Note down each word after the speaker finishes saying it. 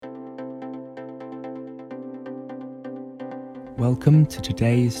Welcome to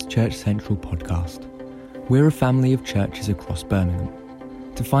today's Church Central podcast. We're a family of churches across Birmingham.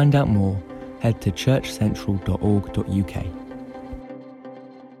 To find out more, head to churchcentral.org.uk.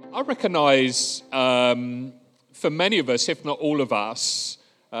 I recognise for many of us, if not all of us,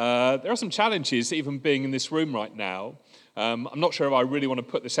 there are some challenges even being in this room right now. I'm not sure if I really want to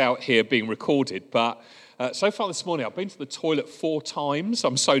put this out here being recorded, but so far this morning I've been to the toilet 4 times.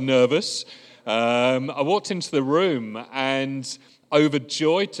 I'm so nervous. I walked into the room and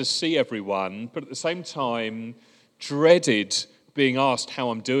overjoyed to see everyone, but at the same time dreaded being asked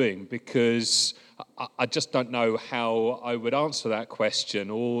how I'm doing because I just don't know how I would answer that question.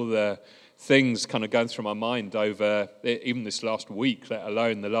 All the things kind of going through my mind over even this last week, let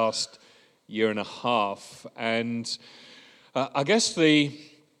alone the last year and a half. And I guess the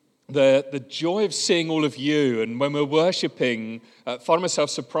joy of seeing all of you, and when we're worshipping, find myself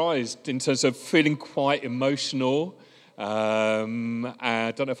surprised in terms of feeling quite emotional.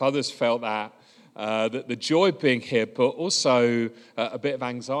 I don't know if others felt that the joy of being here, but also a bit of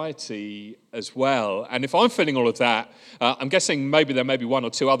anxiety as well. And if I'm feeling all of that, I'm guessing maybe there may be 1 or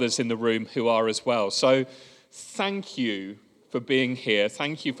 2 others in the room who are as well. So thank you for being here.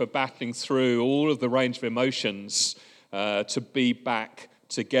 Thank you for battling through all of the range of emotions to be back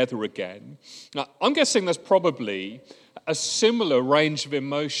together again. Now, I'm guessing there's probably a similar range of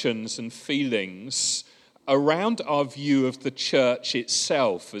emotions and feelings around our view of the church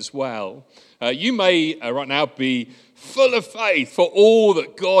itself as well. You may right now be full of faith for all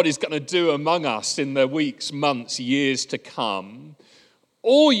that God is going to do among us in the weeks, months, years to come.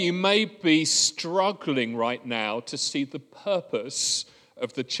 Or you may be struggling right now to see the purpose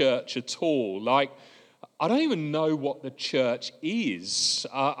of the church at all. Like, I don't even know what the church is.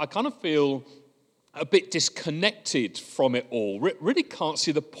 I kind of feel a bit disconnected from it all. Really can't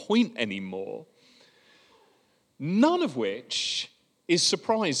see the point anymore. None of which is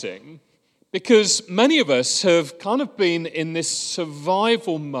surprising, because many of us have kind of been in this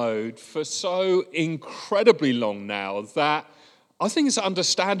survival mode for so incredibly long now that I think it's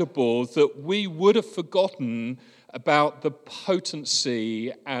understandable that we would have forgotten about the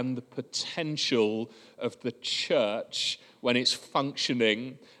potency and the potential of the church when it's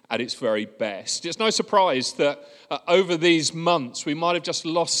functioning at its very best. It's no surprise that over these months we might have just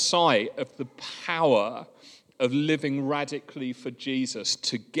lost sight of the power of living radically for Jesus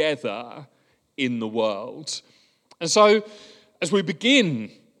together in the world. And so as we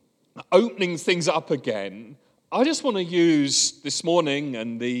begin opening things up again, I just want to use this morning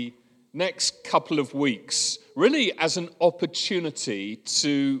and the next couple of weeks really as an opportunity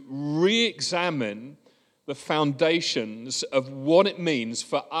to re-examine the foundations of what it means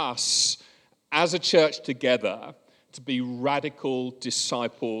for us as a church together to be radical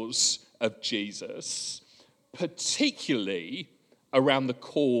disciples of Jesus, particularly around the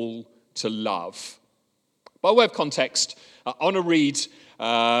call to love. By way of context, I want to read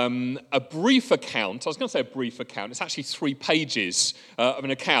a brief account. I was going to say a brief account. It's actually 3 pages of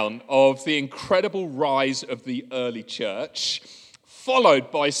an account of the incredible rise of the early church, followed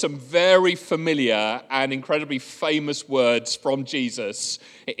by some very familiar and incredibly famous words from Jesus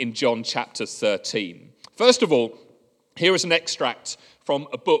in John chapter 13. First of all, here is an extract from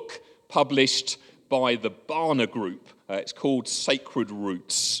a book published by the Barna Group. It's called Sacred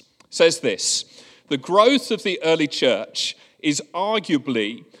Roots. It says this: the growth of the early church is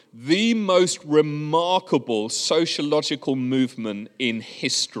arguably the most remarkable sociological movement in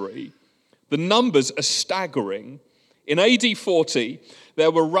history. The numbers are staggering. In AD 40,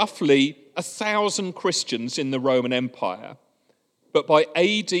 there were roughly 1,000 Christians in the Roman Empire. But by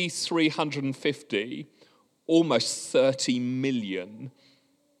AD 350, almost 30 million.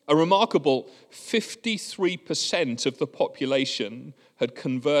 A remarkable 53% of the population had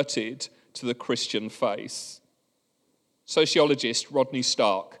converted to the Christian faith. Sociologist Rodney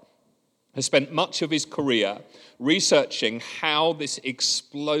Stark has spent much of his career researching how this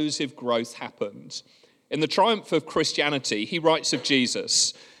explosive growth happened. In The Triumph of Christianity, he writes of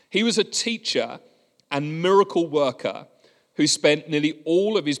Jesus: he was a teacher and miracle worker who spent nearly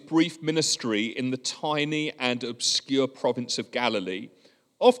all of his brief ministry in the tiny and obscure province of Galilee,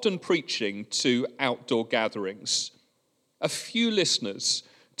 often preaching to outdoor gatherings. A few listeners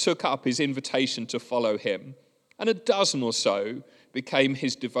took up his invitation to follow him, and a dozen or so became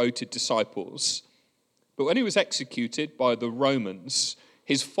his devoted disciples. But when he was executed by the Romans,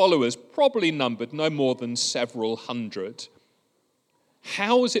 his followers probably numbered no more than several hundred.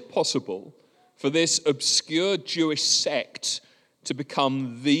 How was it possible for this obscure Jewish sect to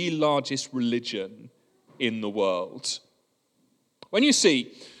become the largest religion in the world? When you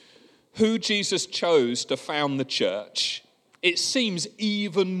see who Jesus chose to found the church it seems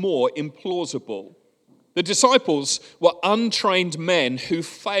even more implausible. The disciples were untrained men who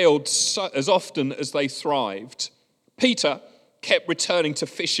failed as often as they thrived. Peter kept returning to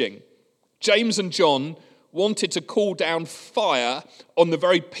fishing. James and John wanted to call down fire on the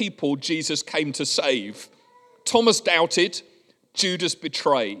very people Jesus came to save. Thomas doubted. Judas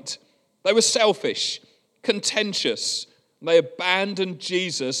betrayed. They were selfish, contentious. They abandoned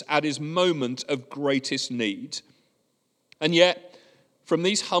Jesus at his moment of greatest need. And yet, from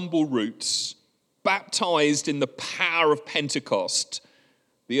these humble roots, baptized in the power of Pentecost,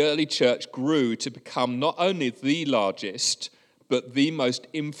 the early church grew to become not only the largest, but the most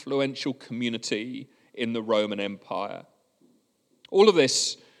influential community in the Roman Empire. All of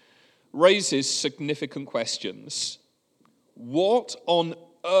this raises significant questions. What on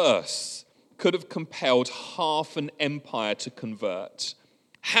earth could have compelled half an empire to convert?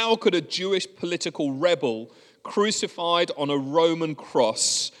 How could a Jewish political rebel crucified on a Roman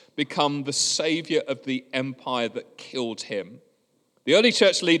cross become the savior of the empire that killed him? The early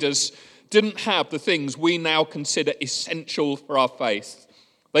church leaders didn't have the things we now consider essential for our faith.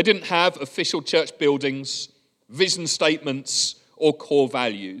 They didn't have official church buildings, vision statements, or core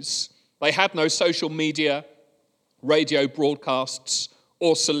values. They had no social media, radio broadcasts,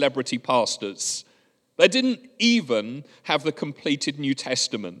 or celebrity pastors. They didn't even have the completed New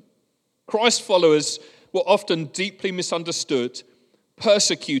Testament. Christ followers were often deeply misunderstood,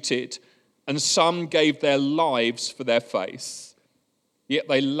 persecuted, and some gave their lives for their faith. Yet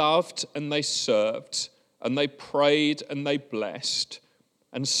they loved and they served, and they prayed and they blessed.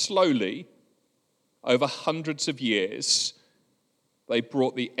 And slowly, over hundreds of years, they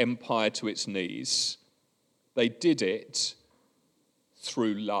brought the empire to its knees. They did it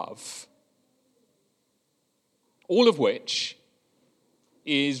through love. All of which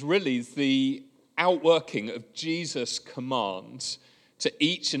is really the outworking of Jesus' command to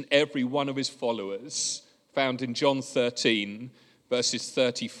each and every one of his followers, found in John 13, verses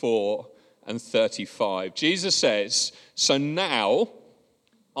 34 and 35. Jesus says, "So now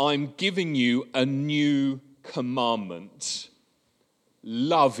I'm giving you a new commandment.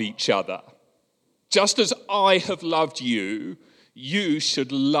 Love each other. Just as I have loved you, you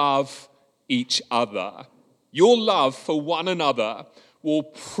should love each other. Your love for one another will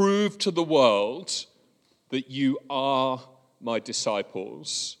prove to the world that you are my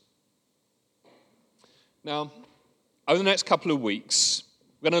disciples." Now, over the next couple of weeks,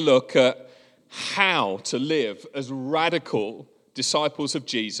 we're going to look at how to live as radical disciples of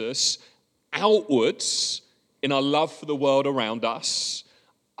Jesus, outwards in our love for the world around us,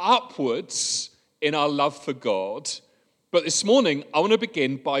 upwards in our love for God. But this morning, I want to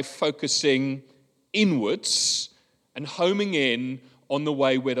begin by focusing inwards and homing in on the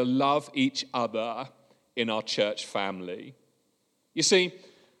way we're to love each other in our church family. You see,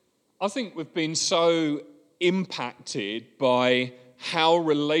 I think we've been so impacted by how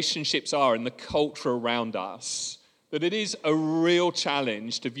relationships are in the culture around us that it is a real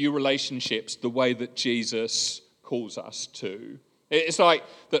challenge to view relationships the way that Jesus calls us to. It's like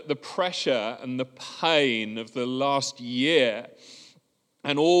that the pressure and the pain of the last year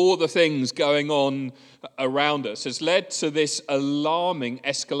and all the things going on around us has led to this alarming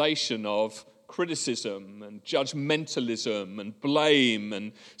escalation of criticism and judgmentalism and blame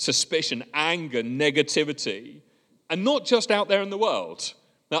and suspicion, anger, negativity, and not just out there in the world.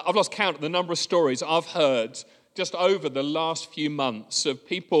 Now, I've lost count of the number of stories I've heard just over the last few months of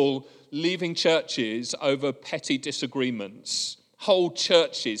people leaving churches over petty disagreements, whole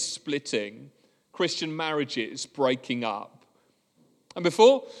churches splitting, Christian marriages breaking up. And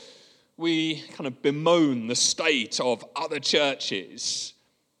before we kind of bemoan the state of other churches,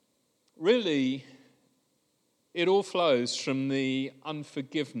 really, it all flows from the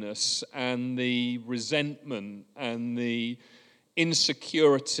unforgiveness and the resentment and the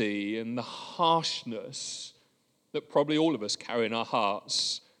insecurity and the harshness that probably all of us carry in our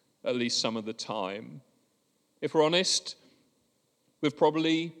hearts at least some of the time. If we're honest, we've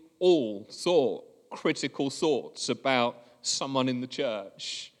probably all thought critical thoughts about someone in the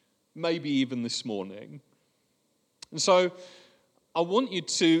church, maybe even this morning. And so I want you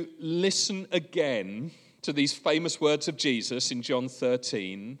to listen again to these famous words of Jesus in John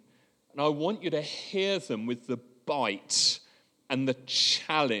 13, and I want you to hear them with the bite and the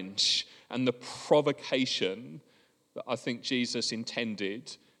challenge and the provocation that I think Jesus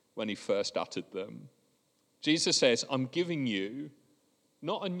intended when he first uttered them. Jesus says, "I'm giving you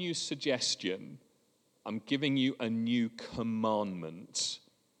not a new suggestion, I'm giving you a new commandment.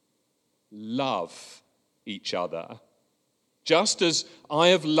 Love each other. Just as I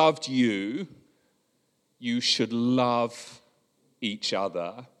have loved you, you should love each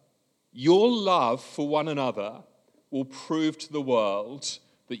other. Your love for one another will prove to the world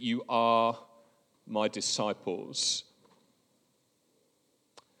that you are my disciples.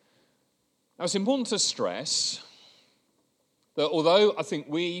 Now, it's important to stress that although I think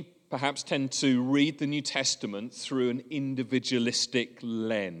we perhaps tend to read the New Testament through an individualistic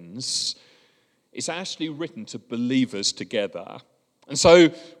lens, it's actually written to believers together. And so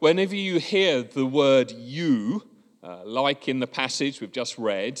whenever you hear the word you, like in the passage we've just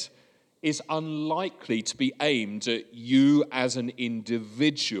read, is unlikely to be aimed at you as an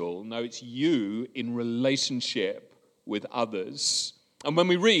individual. No, it's you in relationship with others. And when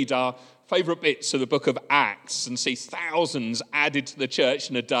we read our favourite bits of the book of Acts and see thousands added to the church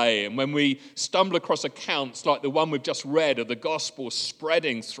in a day, and when we stumble across accounts like the one we've just read of the gospel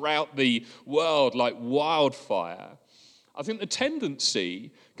spreading throughout the world like wildfire, I think the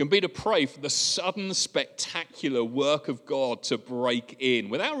tendency can be to pray for the sudden spectacular work of God to break in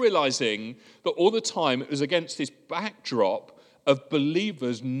without realising that all the time it was against this backdrop of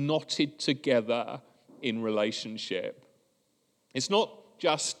believers knotted together in relationship. It's not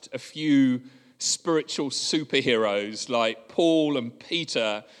just a few spiritual superheroes like Paul and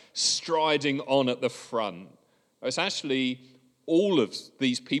Peter striding on at the front. It's actually all of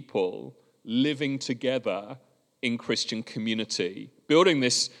these people living together in Christian community, building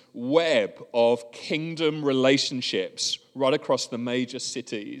this web of kingdom relationships right across the major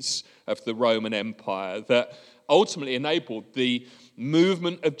cities of the Roman Empire that ultimately enabled the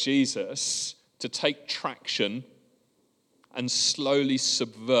movement of Jesus to take traction and slowly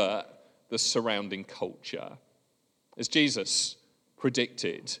subvert the surrounding culture. As Jesus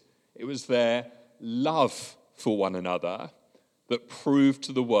predicted, it was their love for one another that proved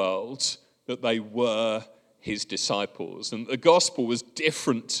to the world that they were his disciples. And the gospel was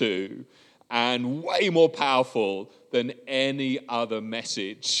different to and way more powerful than any other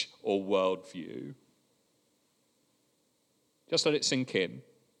message or worldview. Just let it sink in.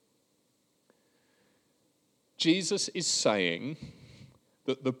 Jesus is saying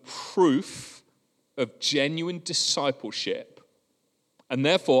that the proof of genuine discipleship and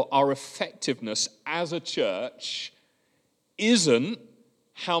therefore our effectiveness as a church isn't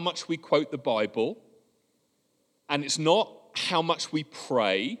how much we quote the Bible, and it's not how much we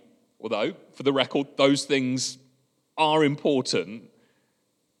pray, although, for the record, those things are important.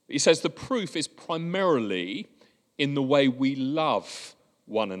 He says the proof is primarily in the way we love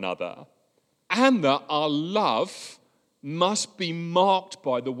one another, and that our love must be marked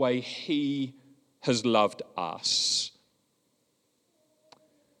by the way he has loved us.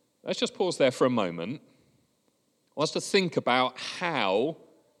 Let's just pause there for a moment. I want us to think about how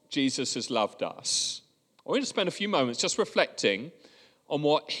Jesus has loved us. I want to spend a few moments just reflecting on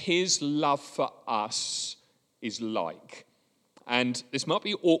what his love for us is like. And this might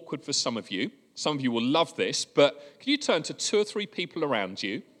be awkward for some of you. Some of you will love this, but can you turn to 2 or 3 people around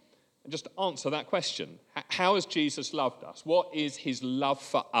you and just answer that question? How has Jesus loved us? What is his love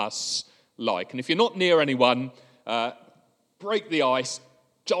for us like? And if you're not near anyone, break the ice,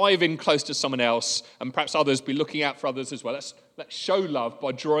 dive in close to someone else, and perhaps others be looking out for others as well. Let's show love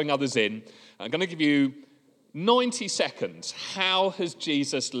by drawing others in. I'm going to give you 90 seconds. How has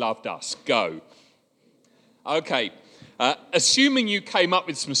Jesus loved us? Go. Okay. Assuming you came up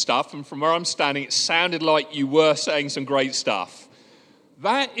with some stuff, and from where I'm standing, it sounded like you were saying some great stuff.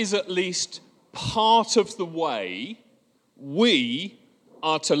 That is at least part of the way we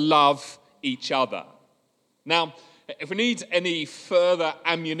are to love each other. Now, if we need any further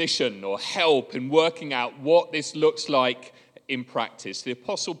ammunition or help in working out what this looks like in practice, the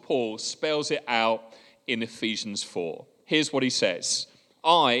Apostle Paul spells it out in Ephesians 4. Here's what he says.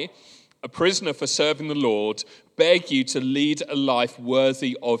 I, a prisoner for serving the Lord, beg you to lead a life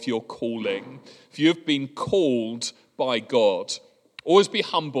worthy of your calling. For you have been called by God. Always be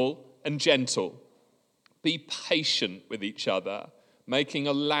humble and gentle. Be patient with each other, making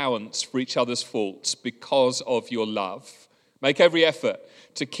allowance for each other's faults because of your love. Make every effort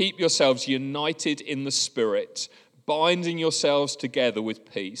to keep yourselves united in the Spirit, binding yourselves together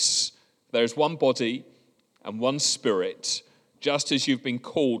with peace. There is one body and one Spirit, just as you've been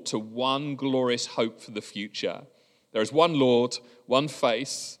called to one glorious hope for the future. There is one Lord, one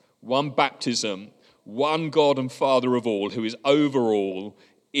faith, one baptism, one God and Father of all, who is over all,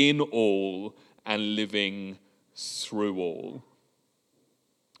 in all, and living through all.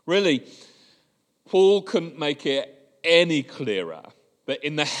 Really, Paul couldn't make it any clearer that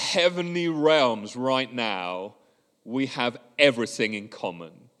in the heavenly realms right now, we have everything in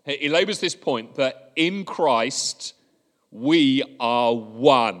common. He labours this point that in Christ, we are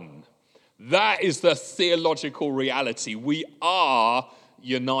one. That is the theological reality. We are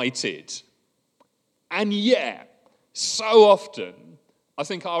united. And yet, so often, I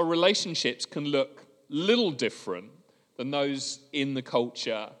think our relationships can look little different than those in the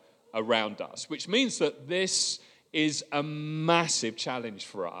culture around us, which means that this is a massive challenge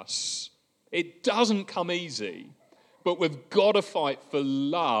for us. It doesn't come easy, but we've got to fight for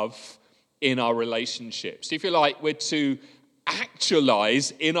love in our relationships. If you like, we're to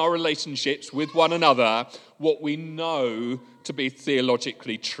actualize in our relationships with one another what we know to be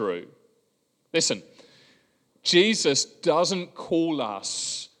theologically true. Listen, Jesus doesn't call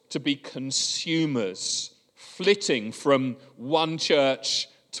us to be consumers, flitting from one church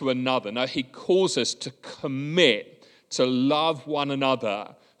to another. No, he calls us to commit to love one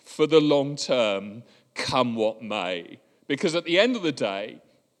another for the long term, come what may. Because at the end of the day,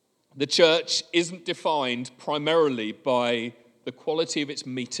 the church isn't defined primarily by the quality of its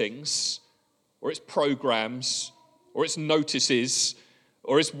meetings, or its programs, or its notices,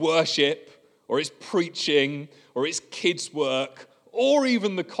 or its worship, or its preaching, or its kids' work, or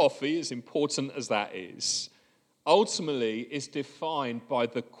even the coffee, as important as that is. Ultimately, it's defined by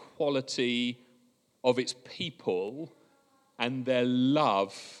the quality of its people and their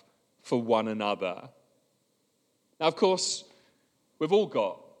love for one another. Now, of course, we've all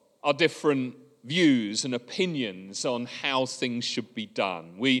got our different views and opinions on how things should be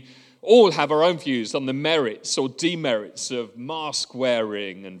done. We all have our own views on the merits or demerits of mask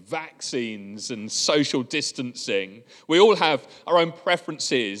wearing and vaccines and social distancing. We all have our own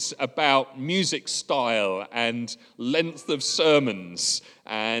preferences about music style and length of sermons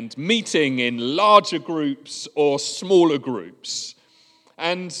and meeting in larger groups or smaller groups.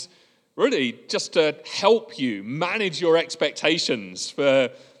 And really, just to help you manage your expectations for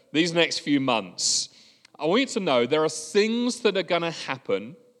these next few months, I want you to know there are things that are going to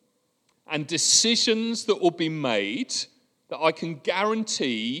happen and decisions that will be made that I can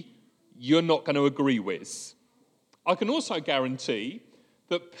guarantee you're not going to agree with. I can also guarantee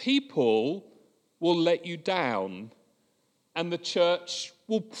that people will let you down and the church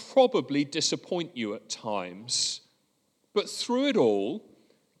will probably disappoint you at times. But through it all,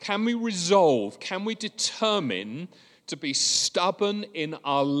 can we resolve, can we determine to be stubborn in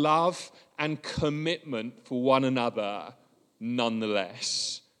our love and commitment for one another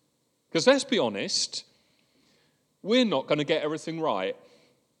nonetheless? Because let's be honest, we're not going to get everything right.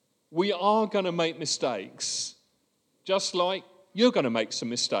 We are going to make mistakes, just like you're going to make some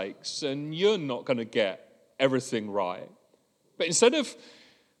mistakes and you're not going to get everything right. But instead of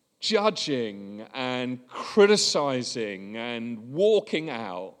judging and criticizing and walking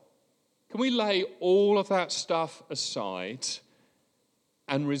out, can we lay all of that stuff aside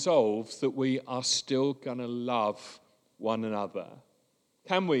and resolve that we are still going to love one another?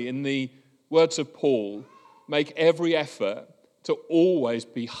 Can we, in the words of Paul, make every effort to always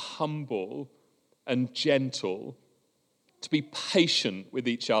be humble and gentle, to be patient with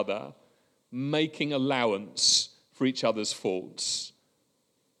each other, making allowance for each other's faults?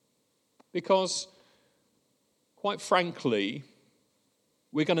 Because, quite frankly,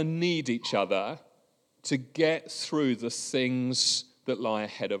 we're going to need each other to get through the things that lie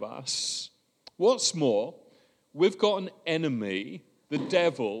ahead of us. What's more, we've got an enemy, the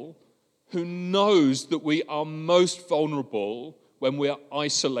devil, who knows that we are most vulnerable when we are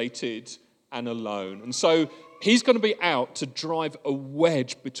isolated and alone. And so he's going to be out to drive a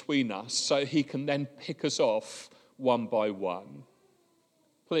wedge between us so he can then pick us off one by one.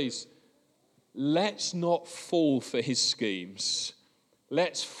 Please, let's not fall for his schemes.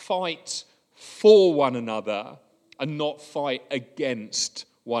 Let's fight for one another and not fight against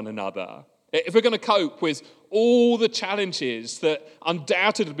one another. If we're going to cope with all the challenges that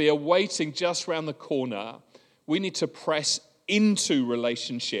undoubtedly are waiting just around the corner, we need to press into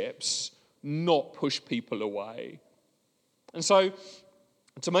relationships, not push people away. And so,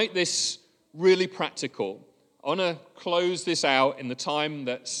 to make this really practical, I want to close this out in the time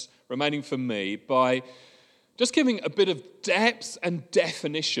that's remaining for me by just giving a bit of depth and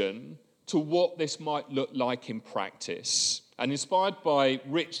definition to what this might look like in practice. And inspired by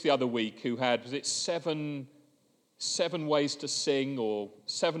Rich the other week, who had, was it seven ways to sing, or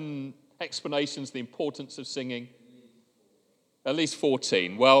 7 explanations of the importance of singing? At least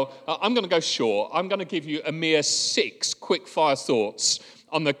 14. Well, I'm going to go short. I'm going to give you a mere 6 quick-fire thoughts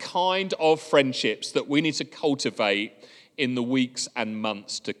on the kind of friendships that we need to cultivate in the weeks and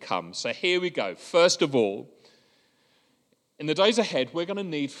months to come. So here we go. First of all, in the days ahead, we're going to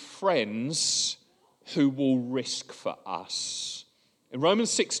need friends who will risk for us. In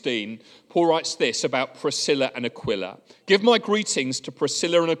Romans 16, Paul writes this about Priscilla and Aquila. Give my greetings to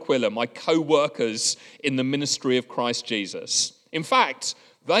Priscilla and Aquila, my co-workers in the ministry of Christ Jesus. In fact,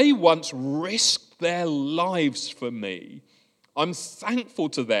 they once risked their lives for me. I'm thankful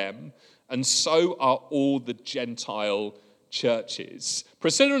to them, and so are all the Gentile churches.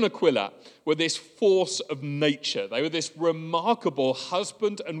 Priscilla and Aquila were this force of nature. They were this remarkable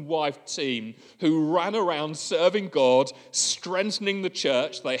husband and wife team who ran around serving God, strengthening the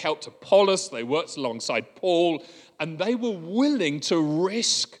church. They helped Apollos, they worked alongside Paul, and they were willing to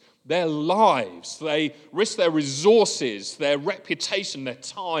risk their lives. They risked their resources, their reputation, their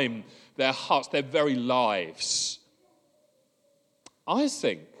time, their hearts, their very lives. I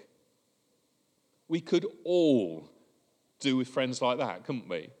think we could all do with friends like that, couldn't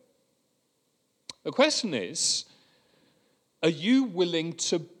we? The question is, are you willing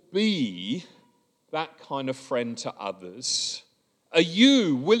to be that kind of friend to others? Are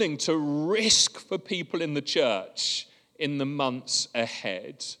you willing to risk for people in the church in the months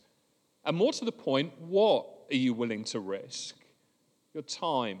ahead? And more to the point, what are you willing to risk? Your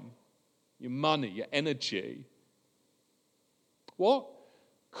time, your money, your energy. What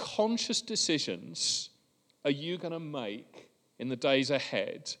conscious decisions are you going to make in the days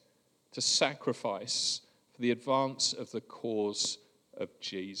ahead to sacrifice for the advance of the cause of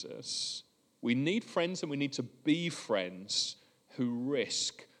Jesus? We need friends, and we need to be friends who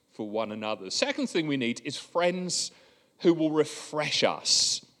risk for one another. The second thing we need is friends who will refresh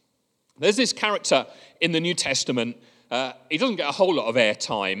us. There's this character in the New Testament. He doesn't get a whole lot of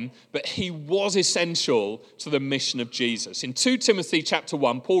airtime, but he was essential to the mission of Jesus. In 2 Timothy chapter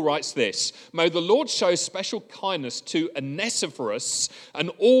 1, Paul writes this: May the Lord show special kindness to Onesiphorus and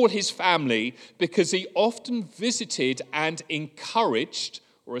all his family, because he often visited and encouraged,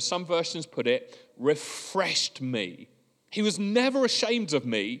 or as some versions put it, refreshed me. He was never ashamed of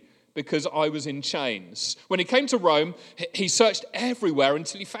me because I was in chains. When he came to Rome, he searched everywhere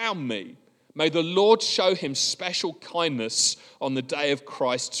until he found me. May the Lord show him special kindness on the day of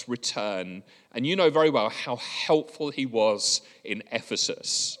Christ's return. And you know very well how helpful he was in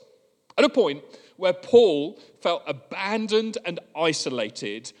Ephesus. At a point where Paul felt abandoned and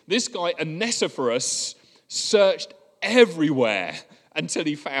isolated, this guy Onesiphorus searched everywhere until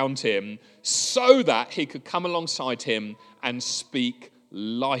he found him, so that he could come alongside him and speak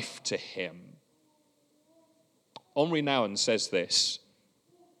life to him. Henri Nouwen says this: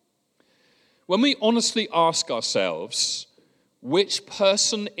 when we honestly ask ourselves which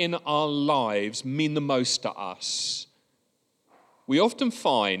person in our lives mean the most to us, we often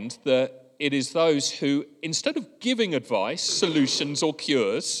find that it is those who, instead of giving advice, solutions, or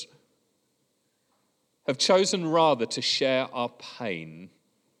cures, have chosen rather to share our pain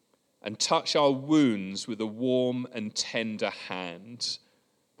and touch our wounds with a warm and tender hand.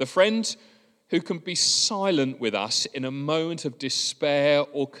 The friend who can be silent with us in a moment of despair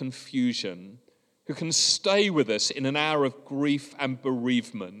or confusion, who can stay with us in an hour of grief and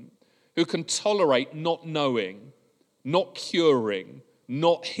bereavement, who can tolerate not knowing, not curing,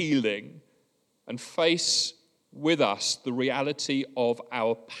 not healing, and face with us the reality of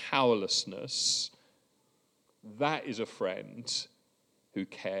our powerlessness. That is a friend who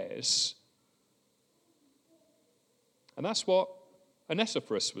cares. And that's what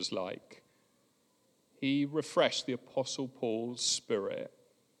Onesiphorus was like. He refreshed the Apostle Paul's spirit.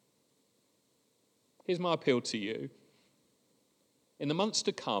 Here's my appeal to you. In the months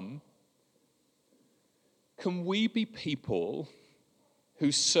to come, can we be people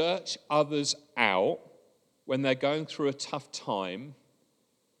who search others out when they're going through a tough time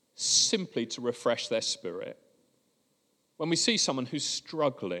simply to refresh their spirit? When we see someone who's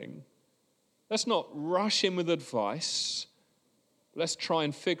struggling, let's not rush in with advice. Let's try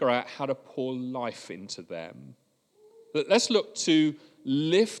and figure out how to pour life into them. Let's look to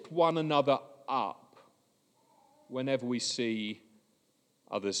lift one another up whenever we see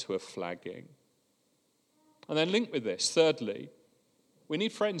others who are flagging. And then link with this, thirdly, we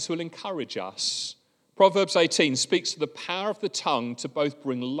need friends who will encourage us. Proverbs 18 speaks of the power of the tongue to both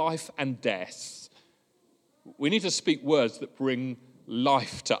bring life and death. We need to speak words that bring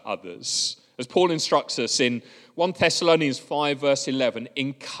life to others. As Paul instructs us in 1 Thessalonians 5 verse 11,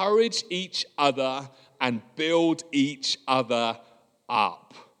 encourage each other and build each other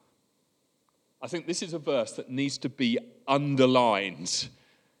up. I think this is a verse that needs to be underlined,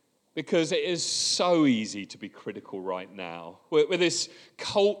 because it is so easy to be critical right now. We're this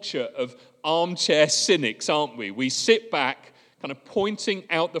culture of armchair cynics, aren't we? We sit back kind of pointing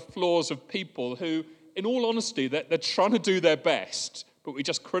out the flaws of people who, in all honesty, they're trying to do their best, but we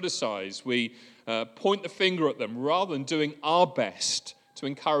just criticize. We point the finger at them rather than doing our best to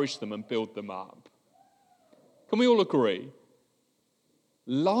encourage them and build them up. Can we all agree?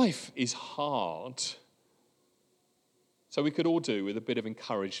 Life is hard. So we could all do with a bit of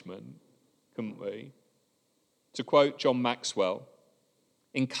encouragement, couldn't we? To quote John Maxwell,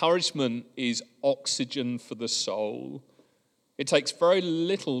 encouragement is oxygen for the soul. It takes very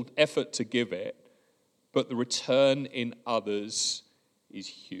little effort to give it, but the return in others is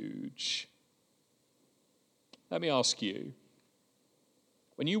huge. Let me ask you,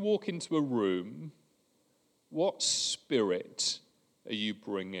 when you walk into a room, what spirit are you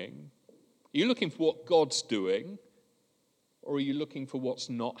bringing? Are you looking for what God's doing, or are you looking for what's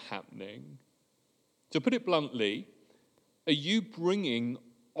not happening? To put it bluntly, are you bringing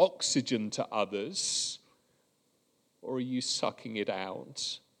oxygen to others, or are you sucking it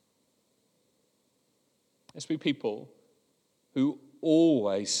out? Let's be people who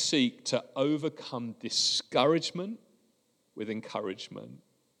always seek to overcome discouragement with encouragement.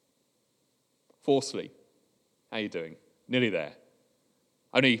 Fourthly, how are you doing? Nearly there.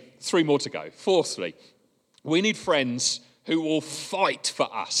 Only 3 more to go. Fourthly, we need friends who will fight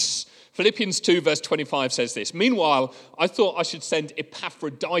for us. Philippians 2 verse 25 says this. Meanwhile, I thought I should send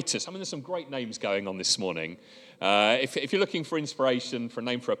Epaphroditus. I mean, there's some great names going on this morning. If you're looking for inspiration for a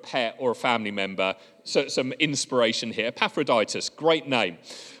name for a pet or a family member, so some inspiration here. Epaphroditus, great name.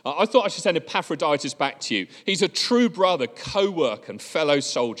 I thought I should send Epaphroditus back to you. He's a true brother, co-worker, and fellow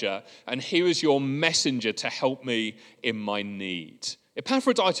soldier, and he was your messenger to help me in my need.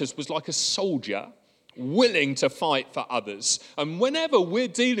 Epaphroditus was like a soldier, willing to fight for others. And whenever we're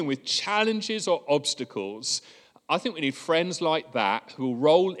dealing with challenges or obstacles, I think we need friends like that who will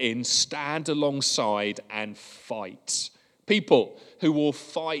roll in, stand alongside, and fight. People who will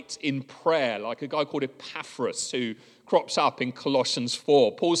fight in prayer, like a guy called Epaphras who crops up in Colossians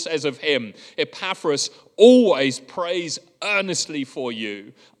 4. Paul says of him, Epaphras always prays earnestly for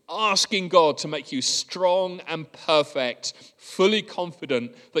you, asking God to make you strong and perfect, fully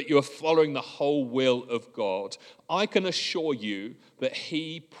confident that you are following the whole will of God. I can assure you that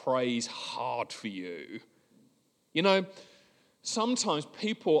he prays hard for you. You know, sometimes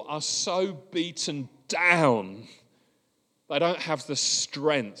people are so beaten down, they don't have the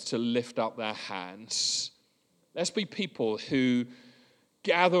strength to lift up their hands. Let's be people who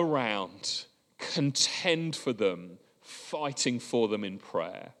gather round, contend for them, fighting for them in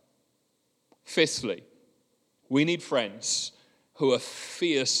prayer. Fifthly, we need friends who are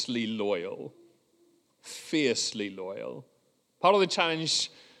fiercely loyal. Fiercely loyal. Part of the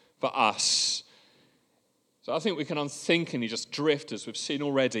challenge for us, so I think we can unthinkingly just drift, as we've seen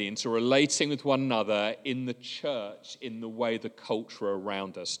already, into relating with one another in the church in the way the culture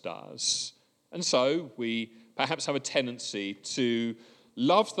around us does. And so we perhaps have a tendency to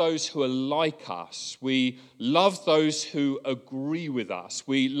love those who are like us. We love those who agree with us.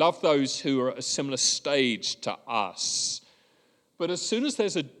 We love those who are at a similar stage to us. But as soon as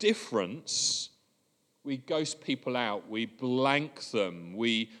there's a difference, we ghost people out. We blank them.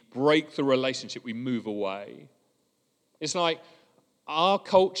 We break the relationship. We move away. It's like our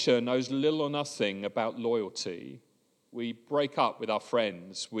culture knows little or nothing about loyalty. We break up with our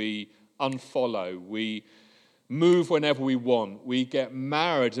friends. We unfollow. We move whenever we want. We get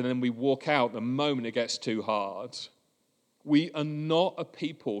married and then we walk out the moment it gets too hard. We are not a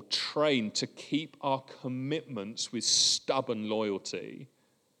people trained to keep our commitments with stubborn loyalty.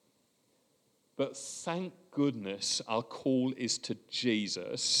 But thank goodness our call is to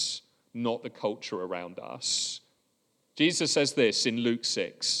Jesus, not the culture around us. Jesus says this in Luke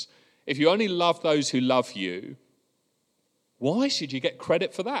 6. If you only love those who love you, why should you get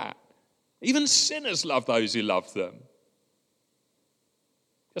credit for that? Even sinners love those who love them.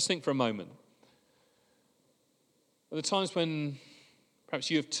 Just think for a moment. At the times when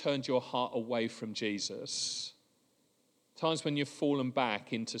perhaps you have turned your heart away from Jesus, times when you've fallen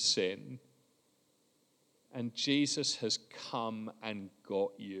back into sin, and Jesus has come and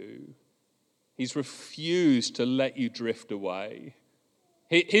got you. He's refused to let you drift away.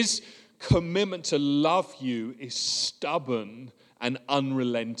 His commitment to love you is stubborn and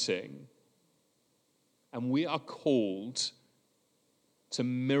unrelenting. And we are called to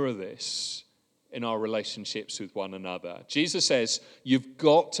mirror this in our relationships with one another. Jesus says, you've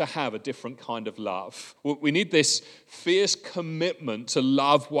got to have a different kind of love. We need this fierce commitment to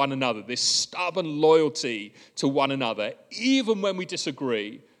love one another, this stubborn loyalty to one another, even when we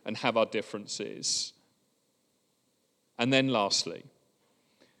disagree and have our differences. And then lastly,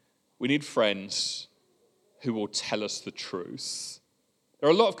 we need friends who will tell us the truth. There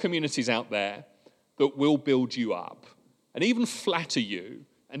are a lot of communities out there that will build you up and even flatter you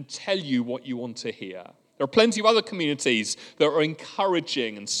and tell you what you want to hear. There are plenty of other communities that are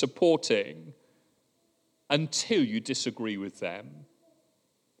encouraging and supporting until you disagree with them.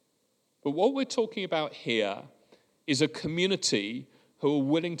 But what we're talking about here is a community who are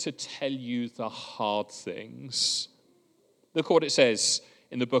willing to tell you the hard things. Look at what it says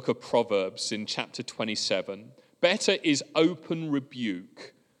in the book of Proverbs in chapter 27. Better is open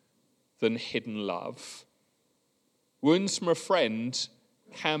rebuke than hidden love. Wounds from a friend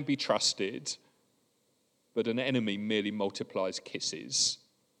can be trusted, but an enemy merely multiplies kisses.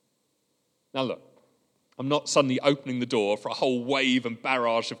 Now look, I'm not suddenly opening the door for a whole wave and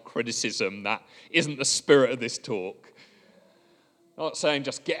barrage of criticism. That isn't the spirit of this talk. I'm not saying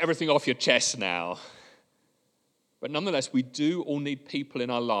just get everything off your chest now. But nonetheless, we do all need people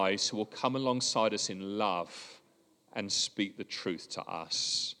in our lives who will come alongside us in love and speak the truth to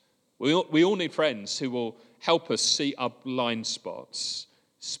us. We all need friends who will help us see our blind spots,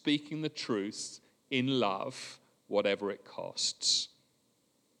 speaking the truth in love, whatever it costs.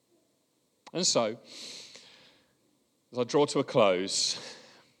 And so, as I draw to a close,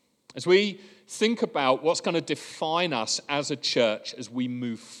 as we think about what's going to define us as a church as we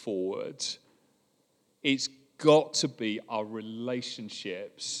move forward, it's got to be our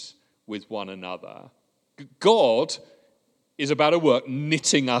relationships with one another. God is about a work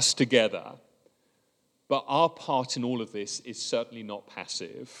knitting us together. But our part in all of this is certainly not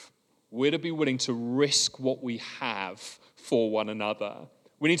passive. We're to be willing to risk what we have for one another.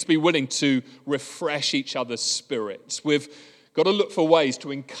 We need to be willing to refresh each other's spirits. We've got to look for ways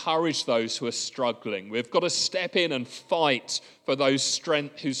to encourage those who are struggling. We've got to step in and fight for those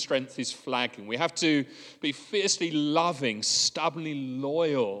whose strength is flagging. We have to be fiercely loving, stubbornly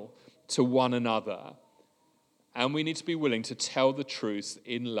loyal to one another. And we need to be willing to tell the truth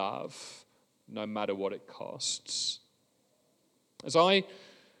in love, no matter what it costs. As I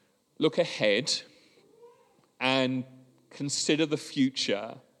look ahead and consider the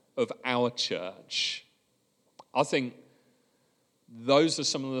future of our church, I think those are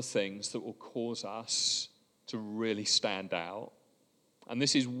some of the things that will cause us to really stand out. And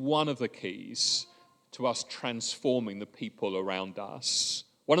this is one of the keys to us transforming the people around us.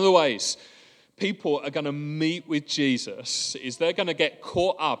 One of the ways people are going to meet with Jesus is they're going to get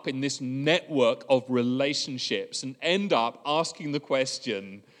caught up in this network of relationships and end up asking the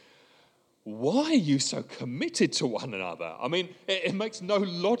question, why are you so committed to one another? I mean, it makes no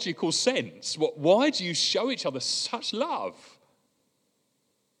logical sense. Why do you show each other such love?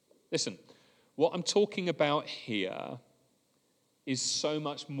 Listen, what I'm talking about here is so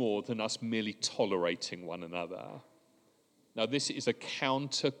much more than us merely tolerating one another. Now, this is a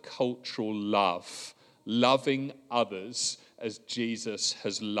countercultural love, loving others as Jesus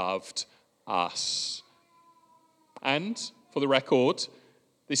has loved us. And, for the record,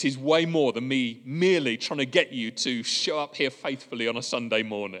 this is way more than me merely trying to get you to show up here faithfully on a Sunday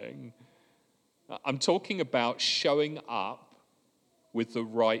morning. I'm talking about showing up with the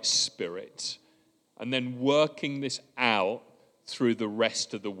right spirit and then working this out through the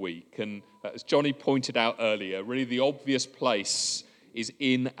rest of the week. And as Johnny pointed out earlier, really the obvious place is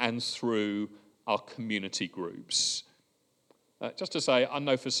in and through our community groups. Just to say, I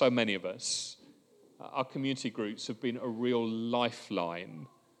know for so many of us, our community groups have been a real lifeline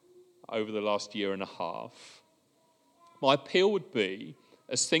over the last year and a half. My appeal would be,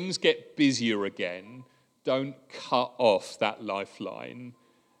 as things get busier again, don't cut off that lifeline.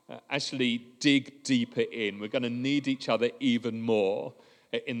 Actually dig deeper in. We're going to need each other even more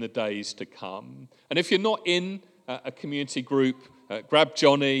in the days to come. And if you're not in a community group, grab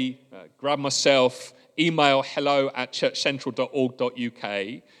Johnny, grab myself, email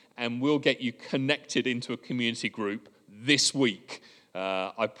hello@churchcentral.org.uk, and we'll get you connected into a community group this week.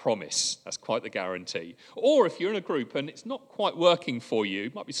 I promise. That's quite the guarantee. Or if you're in a group and it's not quite working for you,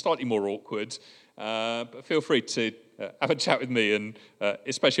 it might be slightly more awkward, but feel free to have a chat with me, and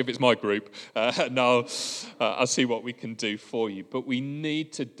especially if it's my group, and I'll see what we can do for you. But we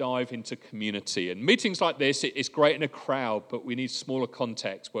need to dive into community. And meetings like this, it's great in a crowd, but we need smaller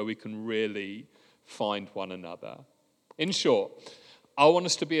contexts where we can really find one another. In short, I want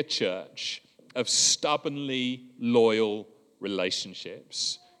us to be a church of stubbornly loyal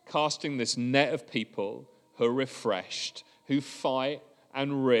relationships, casting this net of people who are refreshed, who fight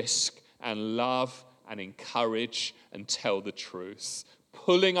and risk and love and encourage and tell the truth,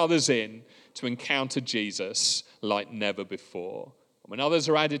 pulling others in to encounter Jesus like never before. When others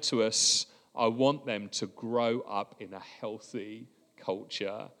are added to us, I want them to grow up in a healthy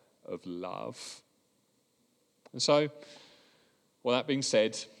culture of love. And so, well, that being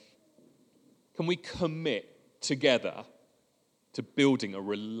said, can we commit together to building a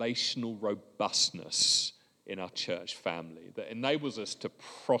relational robustness in our church family that enables us to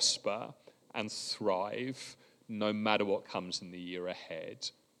prosper and thrive no matter what comes in the year ahead?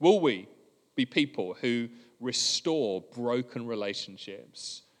 Will we be people who restore broken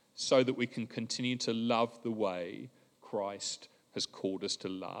relationships so that we can continue to love the way Christ has called us to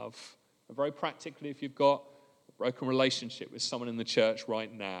love? And very practically, if you've got a broken relationship with someone in the church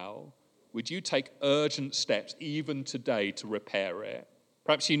right now, would you take urgent steps even today to repair it?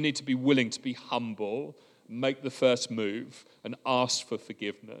 Perhaps you need to be willing to be humble, make the first move and ask for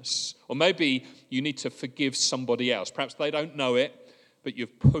forgiveness. Or maybe you need to forgive somebody else. Perhaps they don't know it, but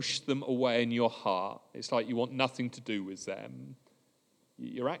you've pushed them away in your heart. It's like you want nothing to do with them.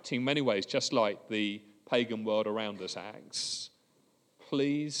 You're acting in many ways just like the pagan world around us acts.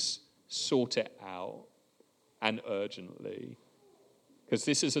 Please sort it out, and urgently. Because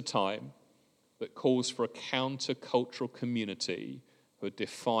this is a time that calls for a counter-cultural community who are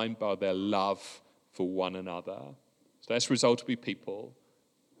defined by their love for one another. So let's resolve to be people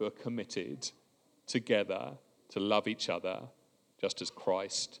who are committed together to love each other just as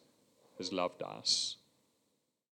Christ has loved us.